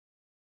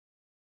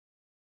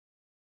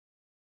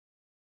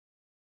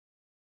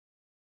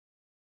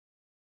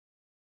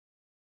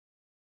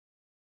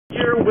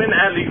people win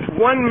at least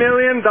 $1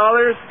 million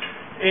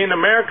in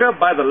America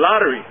by the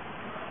lottery.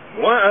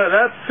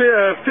 That's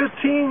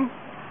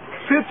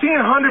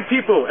 1,500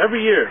 people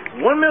every year.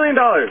 $1 million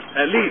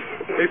at least.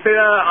 They say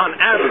on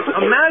average.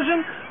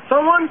 Imagine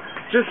someone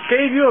just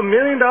gave you $1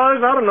 million. I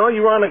don't know,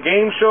 you were on a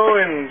game show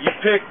and you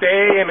picked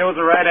A and it was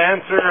the right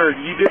answer, or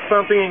you did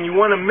something and you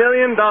won $1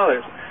 million.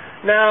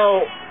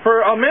 Now,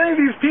 for many of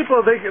these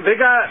people, they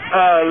got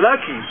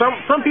lucky.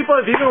 Some people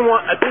have even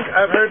won. I think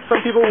I've heard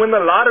some people win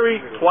the lottery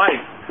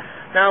twice.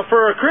 Now,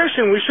 for a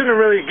Christian, we shouldn't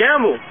really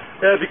gamble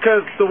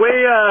because the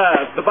way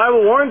the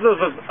Bible warns us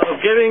of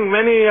getting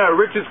many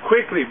riches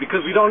quickly,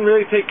 because we don't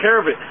really take care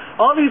of it.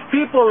 All these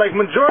people, like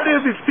majority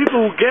of these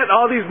people who get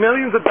all these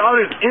millions of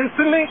dollars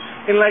instantly,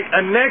 in like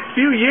the next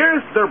few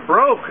years, they're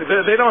broke.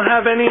 They don't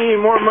have any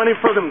more money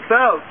for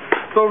themselves.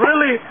 So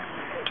really,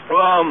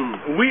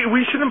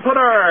 we shouldn't put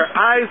our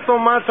eyes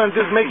so much on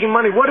just making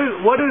money. What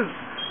is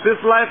this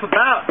life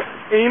about?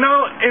 And, you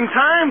know, in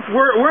times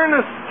we're in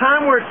a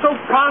time where it's so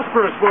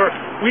prosperous, where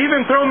we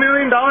even throw $1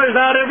 million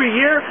out every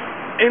year.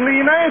 In the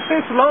United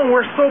States alone,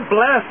 we're so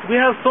blessed. We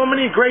have so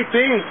many great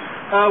things.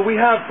 We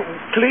have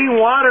clean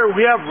water,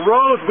 we have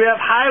roads, we have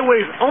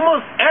highways.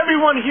 Almost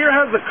everyone here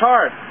has a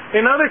car.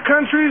 In other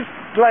countries,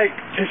 like,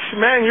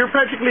 man, you're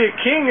practically a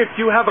king if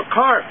you have a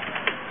car.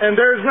 And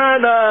there's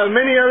not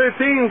many other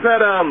things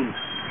that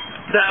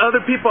other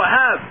people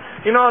have.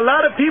 You know, a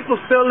lot of people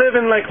still live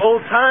in like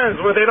old times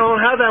where they don't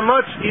have that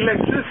much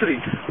electricity.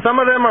 Some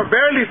of them are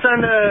barely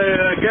starting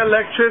to get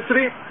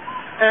electricity.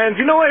 And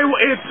you know,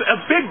 it's a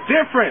big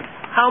difference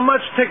how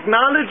much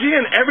technology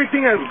and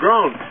everything has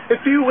grown. If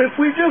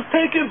we just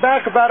take it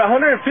back about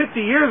 150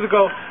 years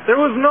ago, there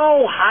was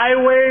no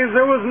highways,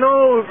 there was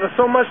no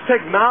so much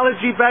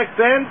technology back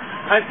then.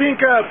 I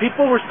think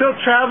people were still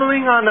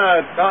traveling on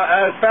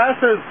as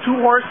fast as 2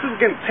 horses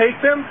can take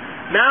them.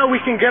 Now we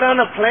can get on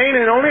a plane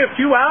in only a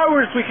few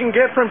hours. We can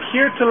get from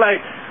here to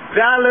like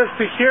Dallas,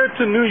 to here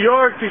to New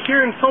York, to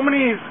here in so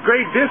many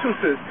great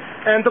distances.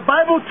 And the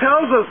Bible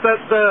tells us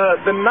that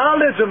the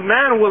knowledge of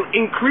man will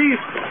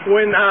increase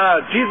when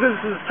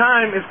Jesus'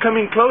 time is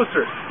coming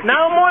closer.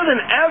 Now more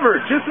than ever,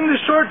 just in this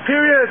short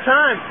period of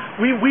time,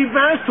 we've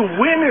managed to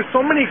witness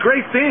so many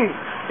great things.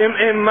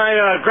 In my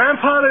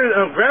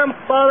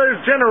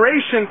grandfather's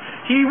generation,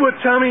 he would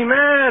tell me,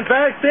 man,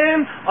 back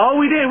then,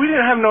 we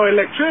didn't have no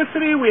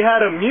electricity. We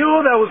had a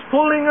mule that was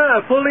pulling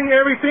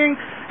everything,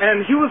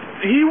 and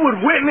he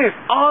would witness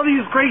all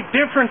these great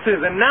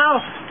differences. And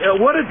now,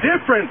 what a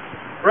difference!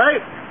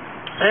 Right?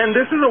 And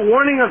this is a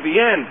warning of the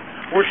end,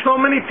 where so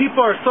many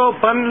people are so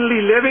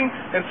abundantly living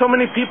and so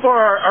many people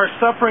are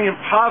suffering in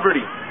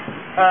poverty.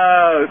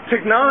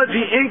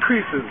 Technology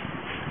increases.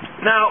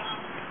 Now,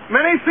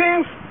 many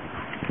things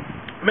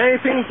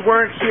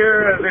weren't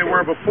here as they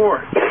were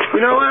before.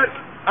 You know what?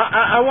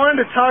 I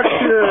wanted to talk to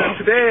you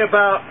today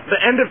about the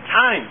end of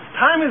time.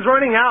 Time is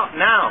running out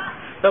now.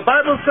 The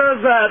Bible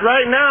says that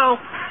right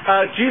now,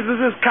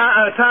 Jesus'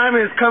 time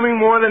is coming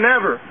more than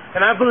ever.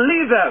 And I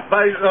believe that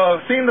by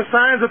seeing the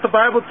signs that the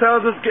Bible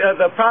tells us,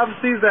 the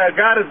prophecies that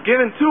God has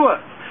given to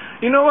us.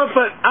 You know what?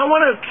 But I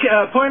want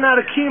to point out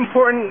a key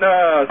important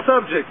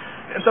subject.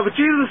 And so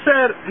Jesus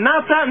said,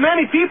 not that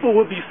many people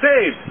will be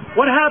saved.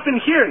 What happened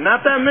here?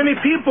 Not that many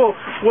people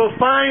will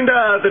find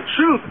the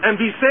truth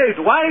and be saved.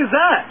 Why is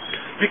that?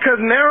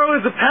 Because narrow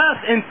is the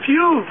path and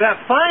few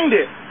that find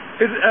it.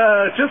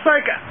 Just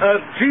like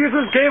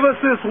Jesus gave us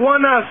this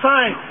one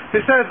sign.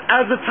 It says,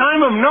 as the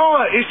time of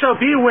Noah, it shall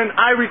be when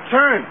I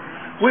return.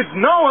 With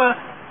Noah,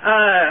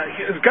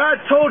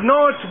 God told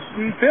Noah to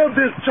build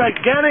this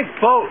gigantic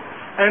boat.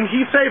 And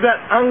he said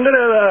that I'm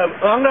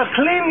gonna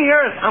clean the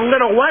earth. I'm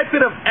gonna wipe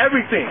it of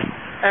everything.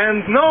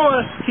 And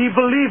Noah, he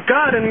believed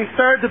God, and he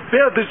started to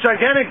build this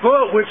gigantic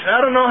boat, which I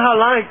don't know how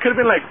long. It could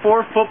have been like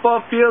 4 football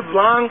fields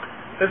long.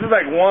 This is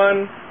like 1.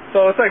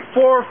 So it's like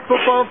 4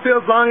 football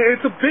fields long.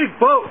 It's a big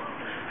boat.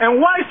 And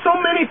why so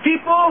many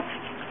people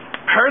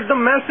heard the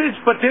message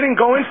but didn't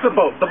go into the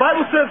boat? The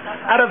Bible says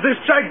out of this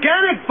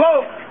gigantic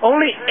boat,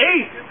 only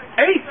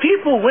 8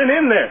 people went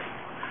in there.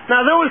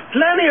 Now there was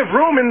plenty of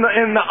room in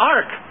the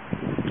ark.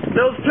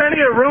 There was plenty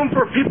of room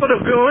for people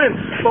to go in.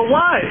 But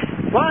why?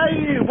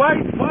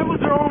 Why was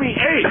there only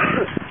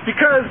 8?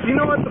 Because you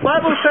know what? The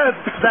Bible says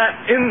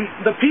that in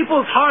the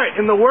people's heart,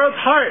 in the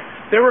world's heart,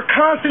 they were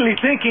constantly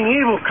thinking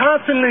evil,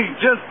 constantly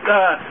just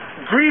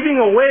grieving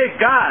away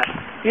God.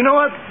 You know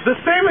what? The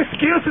same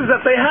excuses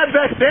that they had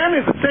back then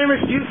is the same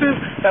excuses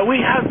that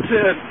we have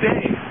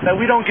today. That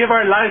we don't give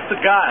our lives to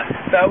God.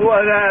 That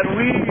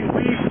we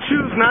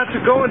choose not to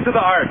go into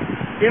the ark.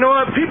 You know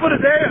what? People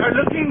today are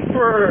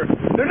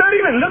they're not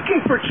even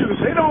looking for truth.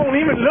 They don't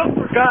even look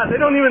for God. They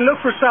don't even look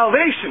for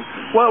salvation.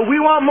 What we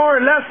want more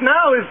or less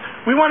now is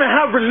we want to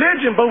have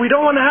religion, but we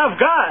don't want to have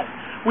God.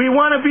 We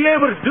want to be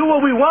able to do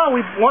what we want.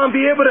 We want to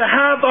be able to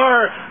have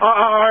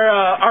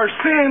our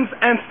sins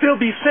and still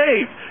be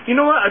saved. You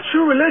know what? A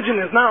true religion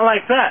is not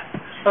like that.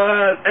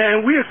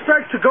 And we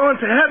expect to go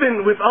into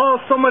heaven with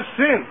so much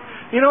sin.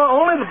 You know,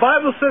 only the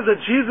Bible says that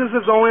Jesus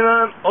is the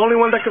only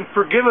one that can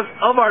forgive us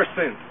of our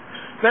sins.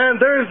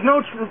 Man, there is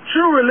no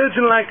true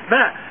religion like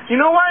that.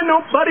 You know why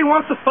nobody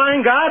wants to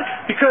find God?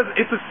 Because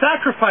it's a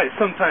sacrifice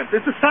sometimes.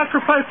 It's a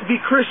sacrifice to be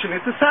Christian.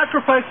 It's a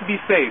sacrifice to be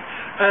saved.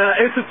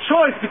 It's a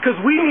choice because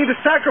we need to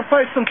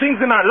sacrifice some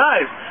things in our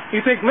lives.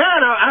 You think,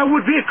 man, I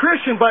would be a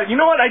Christian, but you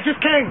know what? I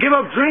just can't give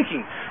up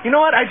drinking. You know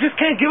what? I just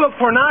can't give up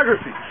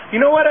pornography. You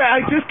know what?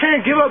 I just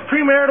can't give up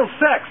premarital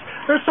sex.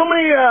 There's so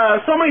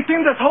many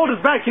things that hold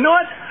us back. You know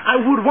what? I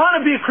would want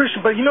to be a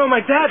Christian, but you know, my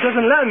dad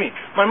doesn't let me.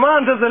 My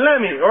mom doesn't let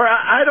me, or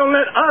I don't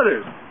let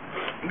others.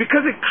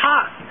 Because it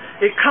costs.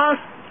 It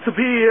costs to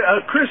be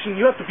a Christian.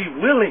 You have to be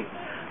willing.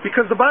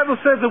 Because the Bible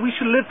says that we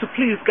should live to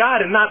please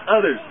God and not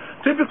others.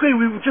 Typically,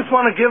 we just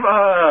want to give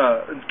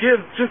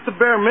just the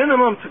bare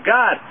minimum to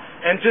God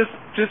and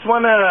just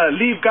want to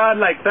leave God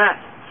like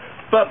that.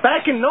 But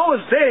back in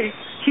Noah's day,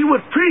 he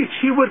would preach.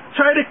 He would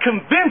try to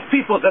convince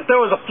people that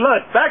there was a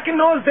flood. Back in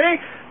Noah's day,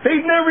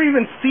 they'd never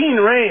even seen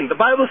rain. The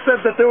Bible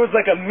says that there was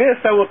like a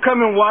mist that would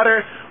come and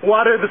water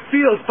the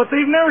fields, but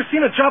they've never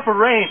seen a drop of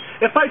rain.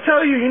 If I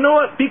tell you, you know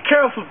what, be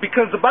careful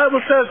because the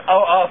Bible says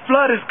a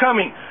flood is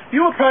coming,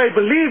 you will probably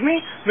believe me,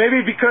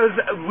 maybe because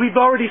we've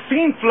already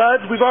seen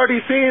floods, we've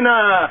already seen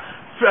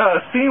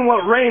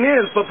what rain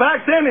is, but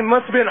back then it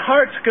must have been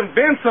hard to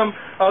convince them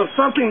of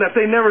something that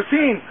they never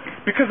seen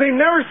because they've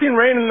never seen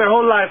rain in their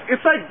whole life.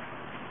 It's like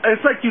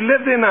you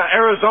lived in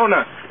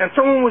Arizona and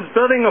someone was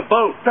building a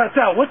boat.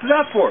 What's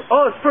that for?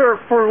 Oh, it's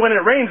for when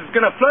it rains, it's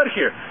going to flood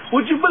here.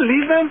 Would you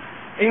believe them?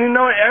 And you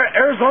know,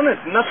 Arizona is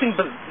nothing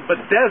but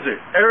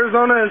desert.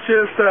 Arizona is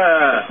just,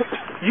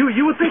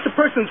 you would think the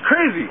person's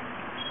crazy.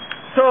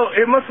 So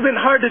it must have been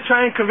hard to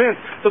try and convince.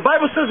 The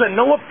Bible says that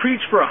Noah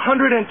preached for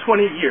 120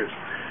 years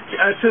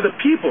to the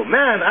people.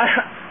 Man,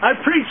 I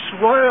preach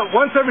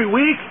once every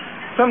week.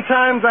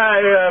 Sometimes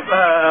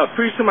I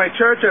preach to my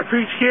church. I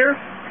preach here.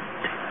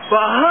 But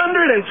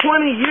 120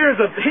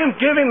 years of him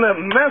giving the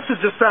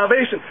message of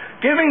salvation,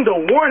 giving the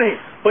warning.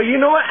 But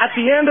you know what? At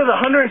the end of the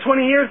 120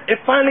 years,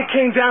 it finally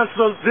came down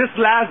to this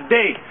last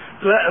day.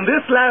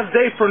 This last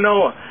day for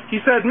Noah. He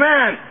said,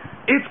 man,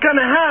 it's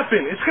going to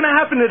happen. It's going to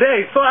happen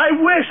today. So I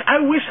wish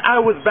I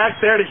was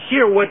back there to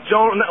hear what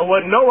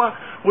Noah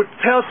would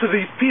tell to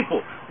these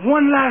people.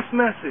 One last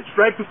message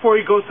right before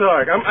he goes to the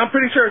ark. I'm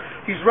pretty sure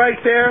he's right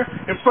there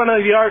in front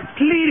of the ark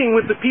pleading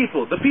with the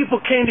people. The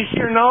people came to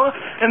hear Noah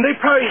and they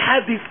probably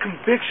had these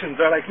convictions.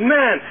 They're like,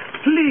 man,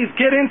 please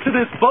get into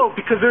this boat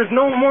because there's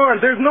no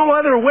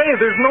other way.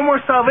 There's no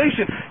more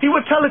salvation. He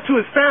would tell it to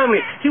his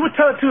family. He would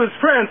tell it to his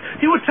friends.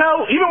 He would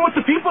tell even with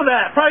the people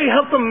that probably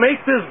helped him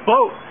make this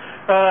boat.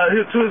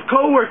 To his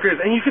co-workers,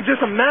 and you could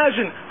just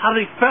imagine how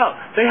they felt.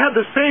 They had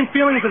the same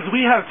feelings as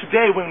we have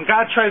today when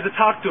God tries to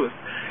talk to us.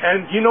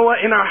 And you know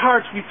what? In our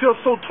hearts, we feel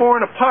so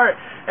torn apart,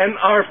 and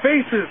our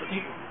faces.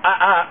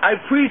 I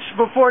preached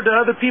before to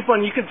other people,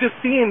 and you could just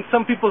see in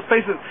some people's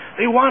faces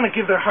they want to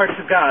give their heart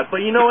to God,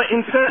 but you know what?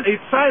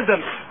 Inside them,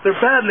 they're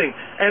battling.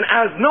 And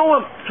as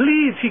Noah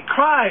pleads, he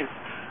cries.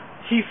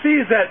 He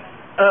sees that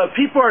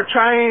people are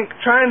trying to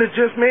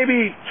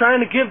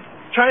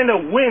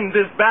win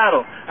this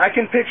battle. I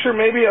can picture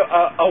maybe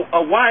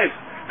a wife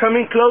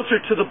coming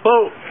closer to the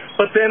boat,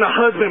 but then a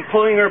husband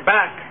pulling her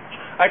back.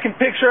 I can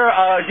picture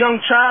a young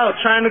child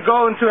trying to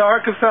go into the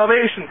ark of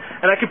salvation,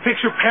 and I can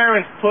picture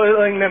parents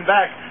pulling them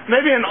back.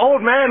 Maybe an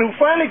old man who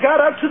finally got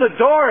up to the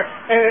door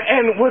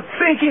and was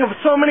thinking of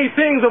so many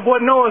things of what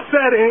Noah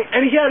said,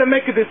 and he had to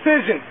make a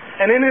decision.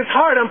 And in his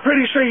heart, I'm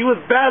pretty sure he was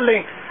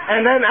battling.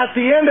 And then at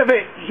the end of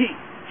it,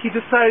 he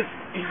decides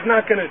he's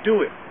not going to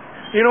do it.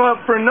 You know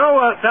what, for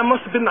Noah, that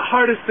must have been the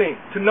hardest thing,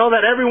 to know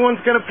that everyone's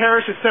going to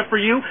perish except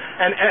for you,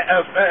 and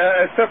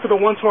except for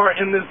the ones who are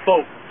in this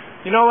boat.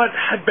 You know what,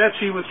 I bet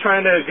he was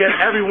trying to get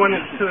everyone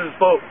into this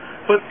boat.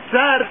 But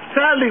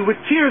sadly, with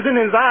tears in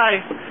his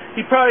eyes,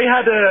 he probably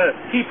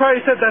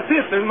said, that's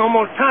it, there's no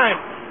more time.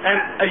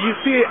 And you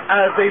see,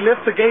 as they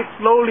lift the gate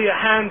slowly, a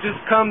hand just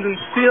comes and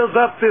seals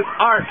up this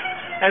ark.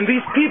 And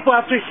these people,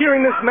 after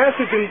hearing this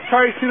message and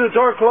probably see the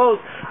door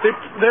closed,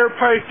 they're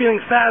probably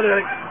feeling sad.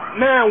 They're like,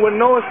 man, what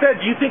Noah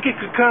said, do you think it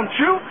could come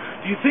true?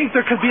 Do you think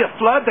there could be a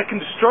flood that can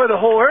destroy the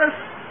whole earth?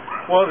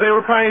 Well, they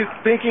were probably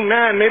thinking,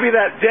 man, maybe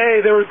that day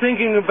they were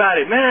thinking about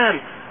it.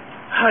 Man,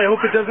 I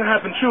hope it doesn't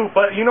happen true.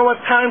 But you know what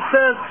time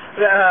says?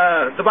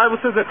 The Bible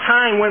says that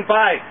time went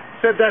by.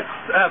 It said that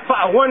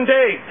 1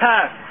 day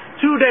passed,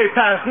 2 days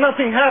passed,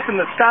 nothing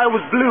happened. The sky was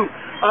blue.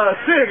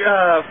 5,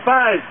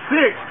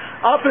 6,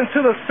 up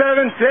until the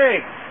 7th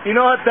day. You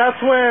know what, that's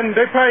when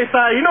they probably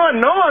thought, you know what,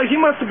 Noah, he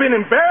must have been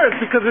embarrassed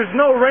because there's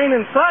no rain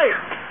in sight.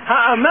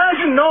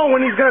 Imagine Noah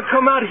when he's going to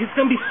come out, he's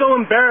going to be so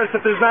embarrassed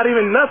that there's not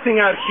even nothing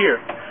out here.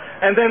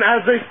 And then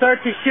as they start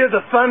to hear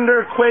the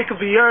thunder, quake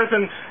of the earth,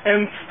 and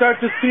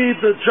start to see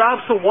the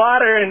drops of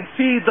water and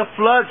see the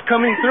floods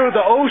coming through,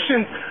 the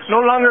oceans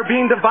no longer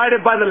being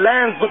divided by the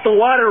lands, but the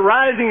water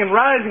rising and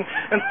rising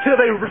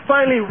until they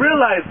finally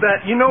realize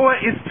that, you know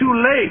what, it's too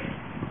late.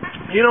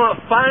 You know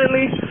what,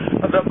 finally,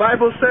 the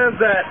Bible says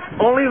that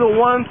only the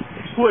ones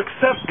who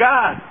accept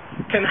God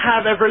can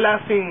have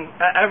everlasting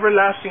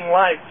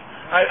life.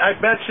 I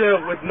bet you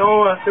with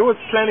Noah, there was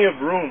plenty of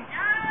room.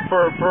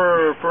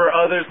 for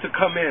others to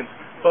come in.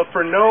 But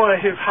for Noah,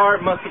 his heart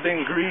must have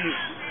been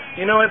grieved.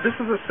 You know what? This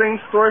is the same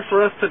story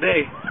for us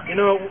today. You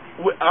know,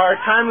 our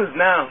time is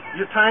now.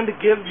 Your time to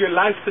give your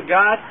life to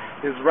God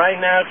is right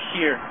now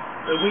here.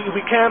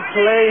 We can't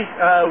play.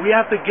 We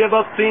have to give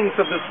up things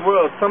of this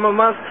world. Some of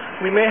us,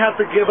 we may have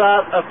to give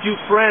up a few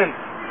friends.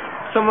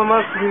 Some of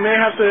us, we may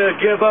have to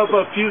give up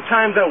a few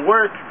times at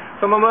work.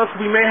 Some of us,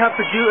 we may have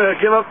to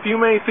give up few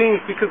many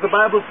things, because the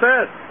Bible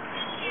says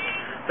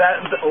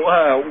that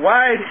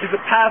wide is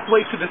a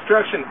pathway to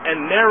destruction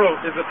and narrow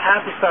is a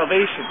path of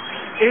salvation.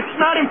 It's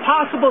not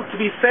impossible to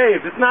be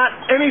saved. It's not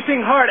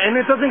anything hard, and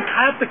it doesn't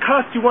have to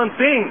cost you one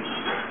thing.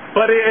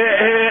 But it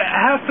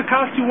has to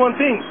cost you one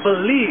thing: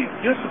 believe.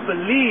 You have to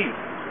believe,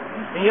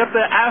 and you have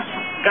to ask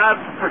God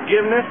for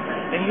forgiveness,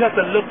 and you have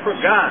to look for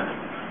God.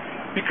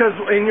 Because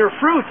in your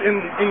fruits,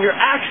 in your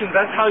actions,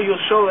 that's how you'll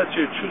show that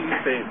you're truly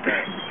saved.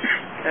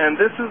 And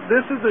this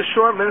is a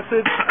short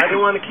message. I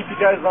didn't want to keep you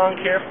guys long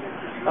here.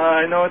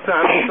 I know it's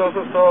so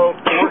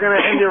we're going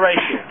to end it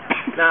right here.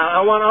 Now, I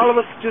want all of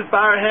us to just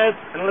bow our heads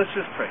and let's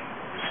just pray.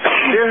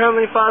 Dear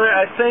Heavenly Father,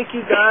 I thank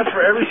you, God,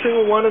 for every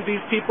single one of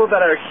these people that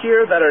are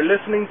here, that are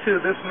listening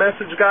to this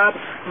message, God.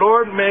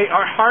 Lord, may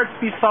our hearts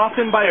be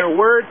softened by your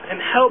words,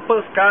 and help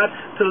us, God,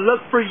 to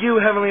look for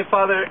you, Heavenly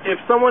Father. If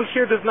someone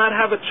here does not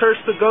have a church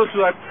to go to,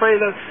 I pray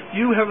that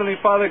you, Heavenly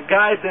Father,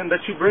 guide them,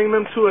 that you bring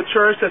them to a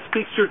church that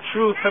speaks your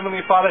truth,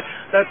 Heavenly Father,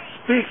 that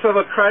speaks of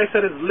a Christ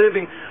that is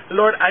living.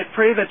 Lord, I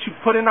pray that you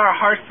put in our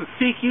hearts to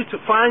seek you, to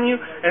find you,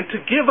 and to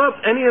give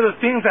up any of the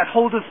things that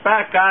hold us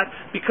back, God,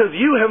 because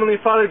you, Heavenly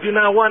Father, do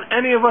not want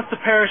any of us to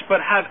perish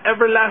but have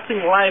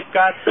everlasting life,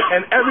 God.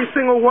 And every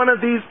single one of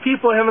these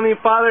people, Heavenly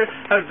Father,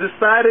 has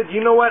decided, you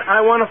know what,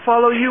 I want to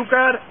follow you,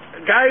 God.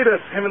 Guide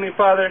us, Heavenly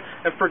Father,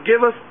 and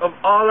forgive us of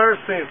all our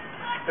sins.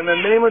 In the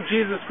name of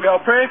Jesus, we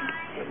all pray.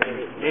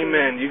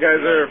 Amen. You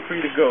guys are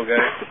free to go,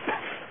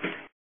 guys.